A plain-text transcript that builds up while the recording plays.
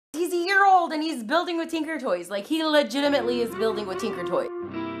6-year-old and he's building with Tinker Toys. Like, he legitimately is building with Tinker Toys.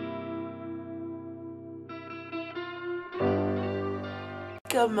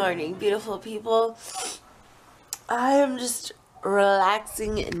 Good morning, beautiful people. I am just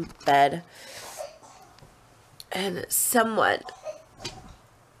relaxing in bed. And someone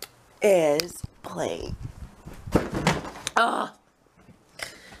is playing. Oh.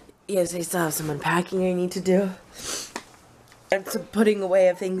 Yes, I still have some unpacking I need to do. And some putting away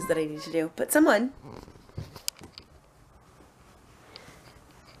of things that I need to do. But someone.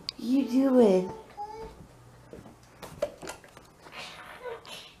 You doing?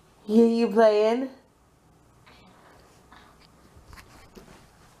 You playing?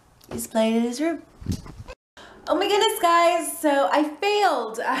 He's playing in his room. Oh my goodness, guys. So I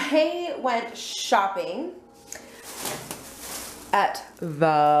failed. I went shopping at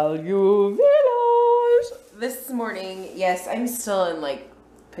Value Village this morning. Yes, I'm still in like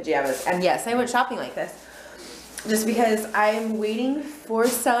pajamas. And yes, I went shopping like this just because I'm waiting for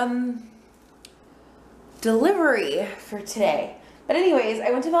some delivery for today. But anyways,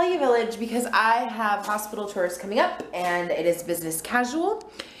 I went to Value Village because I have hospital tours coming up and it is business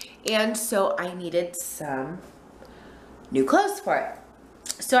casual. And so I needed some new clothes for it.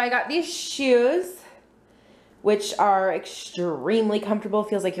 So I got these shoes, which are extremely comfortable.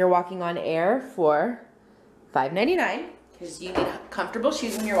 Feels like you're walking on air for $5.99 because you need comfortable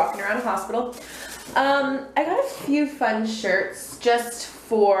shoes when you're walking around a hospital. I got a few fun shirts just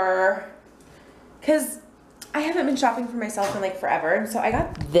for, because I haven't been shopping for myself in like forever. So I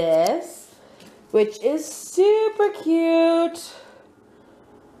got this, which is super cute.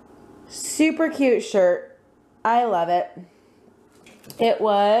 Super cute shirt. I love it. It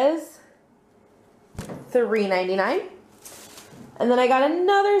was $3.99. And then I got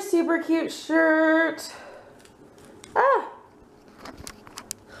another super cute shirt. Ah.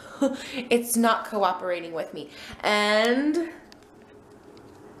 It's not cooperating with me. And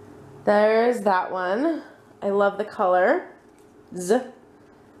there's that one. I love the colors.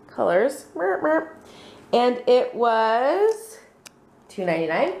 And it was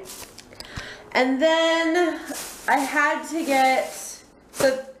 $2.99. And then I had to get,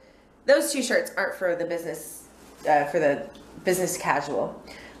 so those two shirts aren't for the business casual,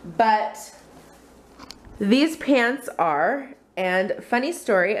 but these pants are, and funny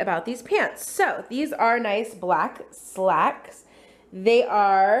story about these pants. So these are nice black slacks. They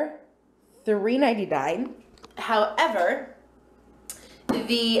are $3.99. However,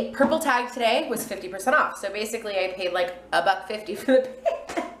 the purple tag today was 50% off. So basically I paid like $1.50 for the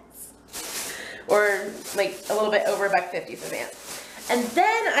pants. Or like a little bit over $1.50 for the pants. And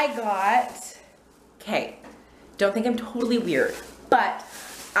then I got, okay, don't think I'm totally weird, but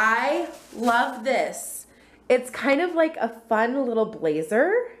I love this. It's kind of like a fun little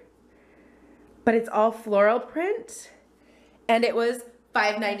blazer, but it's all floral print. And it was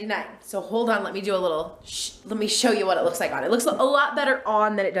 $5.99. So hold on, let me do a little, let me show you what it looks like on. It looks a lot better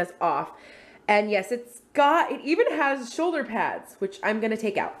on than it does off. And yes, it even has shoulder pads, which I'm gonna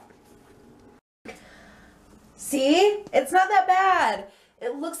take out. See, it's not that bad.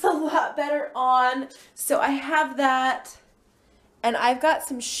 It looks a lot better on. So I have that, and I've got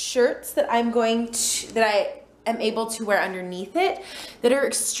some shirts that I am able to wear underneath it that are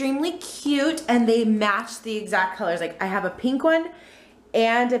extremely cute, and they match the exact colors. Like I have a pink one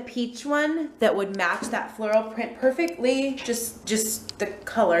and a peach one that would match that floral print perfectly, just the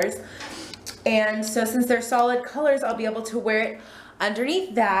colors. And so since they're solid colors, I'll be able to wear it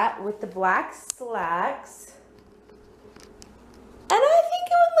underneath that with the black slacks. And I think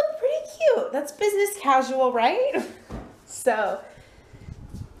it would look pretty cute. That's business casual, right? So,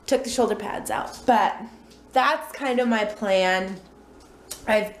 took the shoulder pads out. But that's kind of my plan.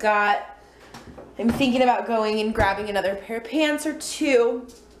 I'm thinking about going and grabbing another pair of pants or two.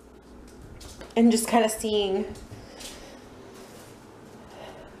 And just kind of seeing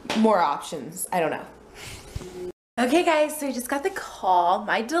more options. I don't know. Okay guys, so I just got the call.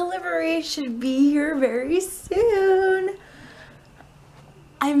 My delivery should be here very soon.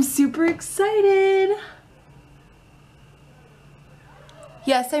 I'm super excited.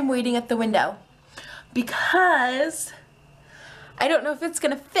 Yes, I'm waiting at the window because I don't know if it's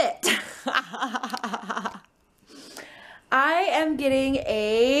gonna fit. I am getting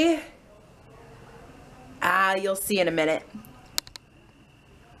you'll see in a minute.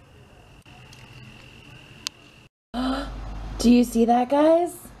 Do you see that,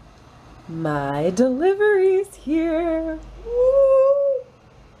 guys? My delivery's here. Woo!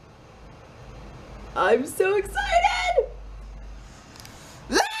 I'm so excited!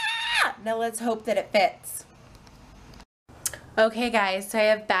 Ah! Now let's hope that it fits. Okay guys, so I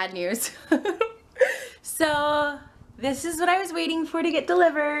have bad news. So this is what I was waiting for to get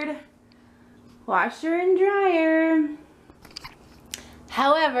delivered. Washer and dryer.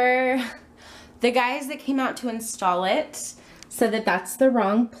 However, the guys that came out to install it said that that's the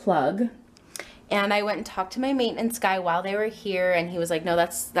wrong plug. And I went and talked to my maintenance guy while they were here, and he was like, no,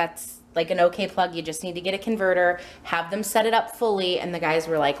 that's like an okay plug. You just need to get a converter, have them set it up fully. And the guys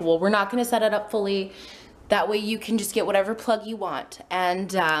were like, well, we're not gonna set it up fully. That way you can just get whatever plug you want. And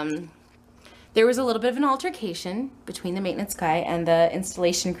there was a little bit of an altercation between the maintenance guy and the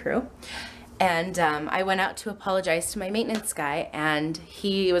installation crew. And I went out to apologize to my maintenance guy, and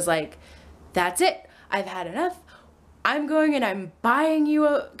he was like, that's it, I've had enough. I'm going and I'm buying you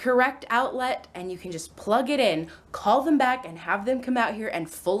a correct outlet, and you can just plug it in. Call them back and have them come out here and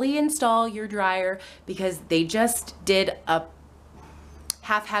fully install your dryer, because they just did a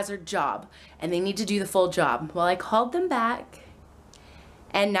haphazard job and they need to do the full job. Well, I called them back,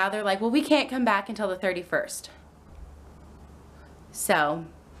 and now they're like, well, we can't come back until the 31st. So,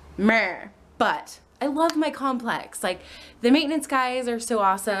 meh. But I love my complex. Like, the maintenance guys are so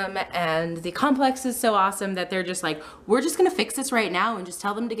awesome, and the complex is so awesome that they're just like, we're just gonna fix this right now and just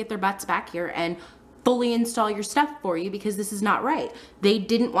tell them to get their butts back here and fully install your stuff for you, because this is not right. They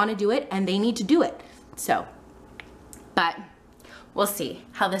didn't want to do it, and they need to do it. So, but we'll see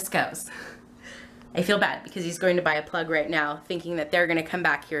how this goes. I feel bad because he's going to buy a plug right now, thinking that they're gonna come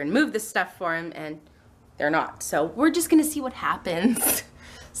back here and move this stuff for him, and they're not. So we're just gonna see what happens.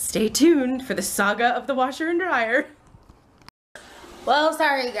 Stay tuned for the saga of the washer and dryer. Well,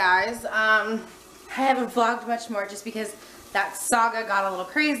 sorry guys, I haven't vlogged much more just because that saga got a little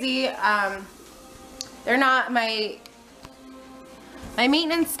crazy. They're not, my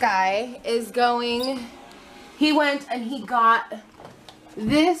maintenance guy is going, he went and he got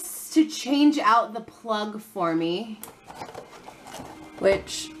this to change out the plug for me,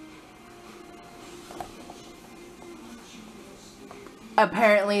 which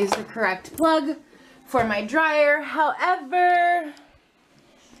apparently is the correct plug for my dryer. However,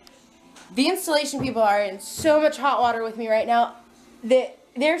 the installation people are in so much hot water with me right now that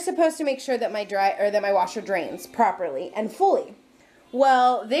they're supposed to make sure that my washer drains properly and fully.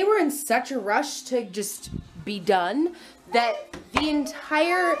 Well, they were in such a rush to just be done that the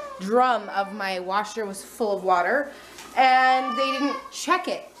entire drum of my washer was full of water, and they didn't check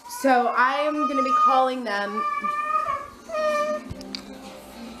it. So I am gonna be calling them.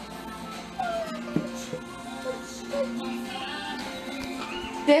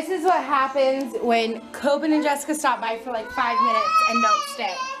 This is what happens when Coben and Jessica stop by for like 5 minutes and don't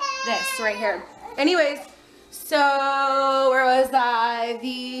stay. This right here. Anyways, so where was I?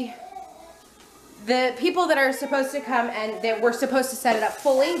 The people that are supposed to come and that were supposed to set it up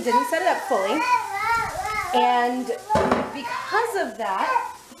fully didn't set it up fully. And because of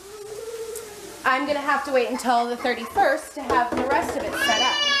that, I'm gonna have to wait until the 31st to have the rest of it set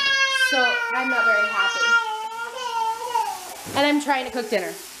up. So I'm not very happy. And I'm trying to cook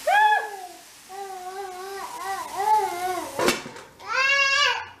dinner.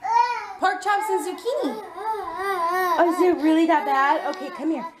 Pork chops and zucchini. Oh, is it really that bad? Okay,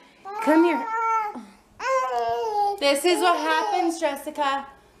 come here. Come here. This is what happens, Jessica.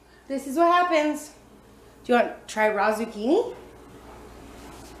 This is what happens. Do you want to try raw zucchini?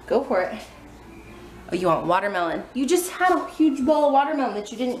 Go for it. Oh, you want watermelon? You just had a huge bowl of watermelon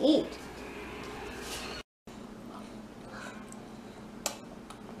that you didn't eat.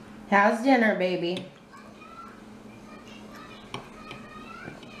 How's dinner, baby?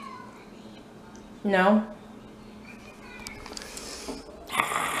 No?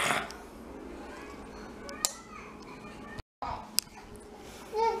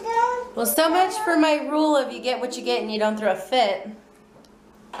 Well, so much for my rule of you get what you get and you don't throw a fit.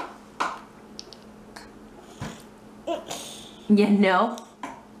 You know?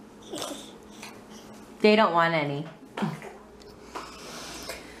 They don't want any.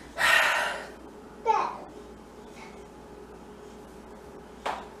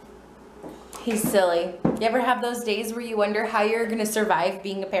 He's silly. You ever have those days where you wonder how you're gonna survive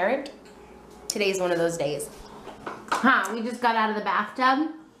being a parent? Today's one of those days. Huh, we just got out of the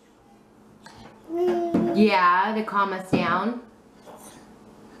bathtub? Yeah, to calm us down.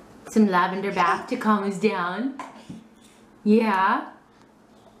 Some lavender bath to calm us down. Yeah.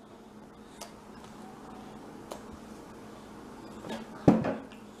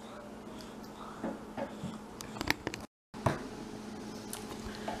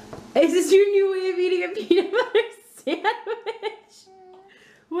 Is this your new way of eating a peanut butter sandwich?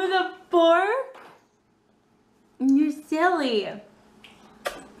 With a fork? You're silly.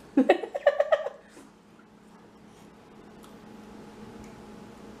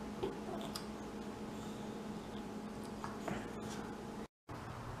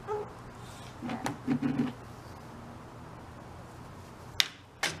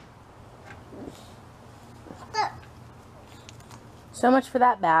 So much for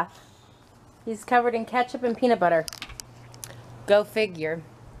that bath. He's covered in ketchup and peanut butter. Go figure.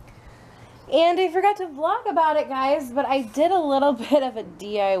 And I forgot to vlog about it, guys, but I did a little bit of a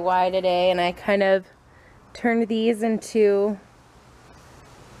DIY today, and I kind of turned these into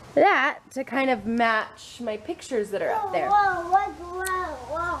that to kind of match my pictures that are up there.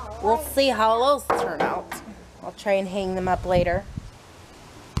 We'll see how those turn out. I'll try and hang them up later.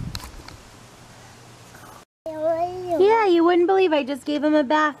 Yeah, you wouldn't believe I just gave him a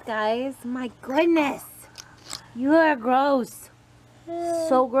bath, guys. My goodness. You are gross.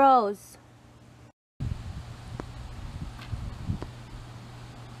 So gross.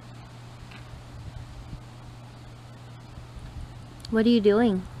 What are you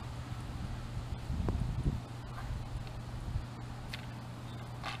doing?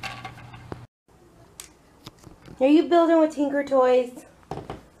 Are you building with Tinker Toys?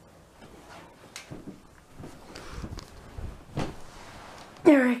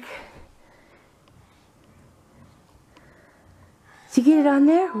 Arek. Did you get it on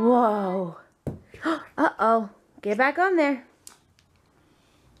there? Whoa. Uh-oh. Get back on there.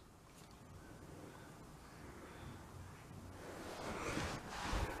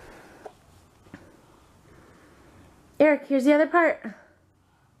 Arek, here's the other part.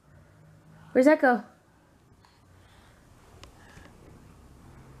 Where's that go?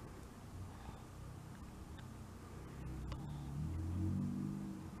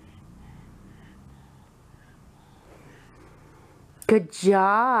 Good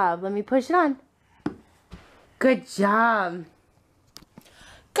job. Let me push it on. Good job.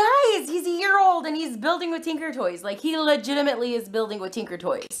 Guys, he's a year old and he's building with Tinker Toys. Like, he legitimately is building with Tinker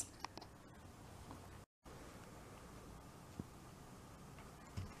Toys.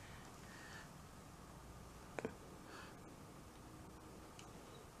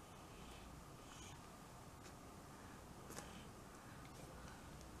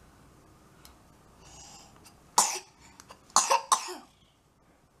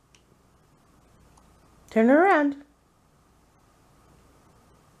 Turn her around.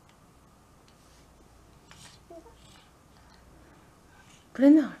 Put it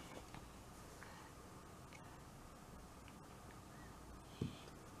in there.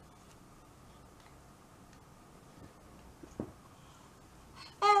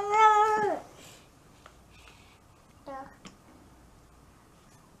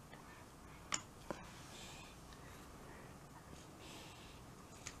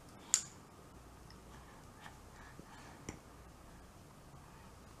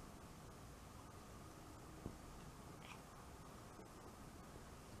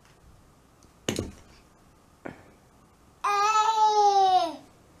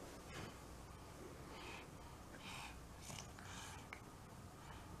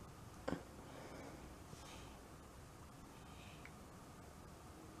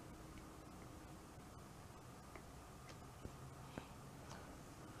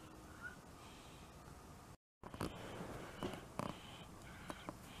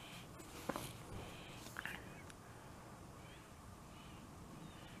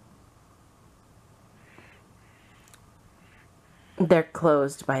 They're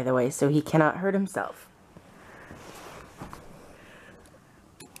closed, by the way, so he cannot hurt himself.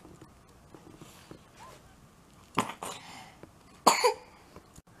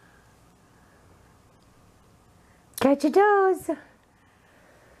 Catch your toes.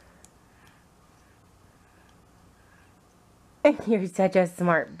 You're such a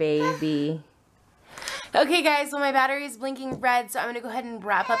smart baby. Okay, guys, well, my battery is blinking red, so I'm going to go ahead and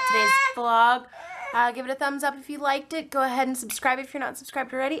wrap up today's vlog. Give it a thumbs up if you liked it. Go ahead and subscribe if you're not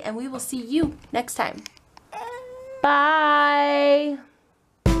subscribed already, and we will see you next time. Bye.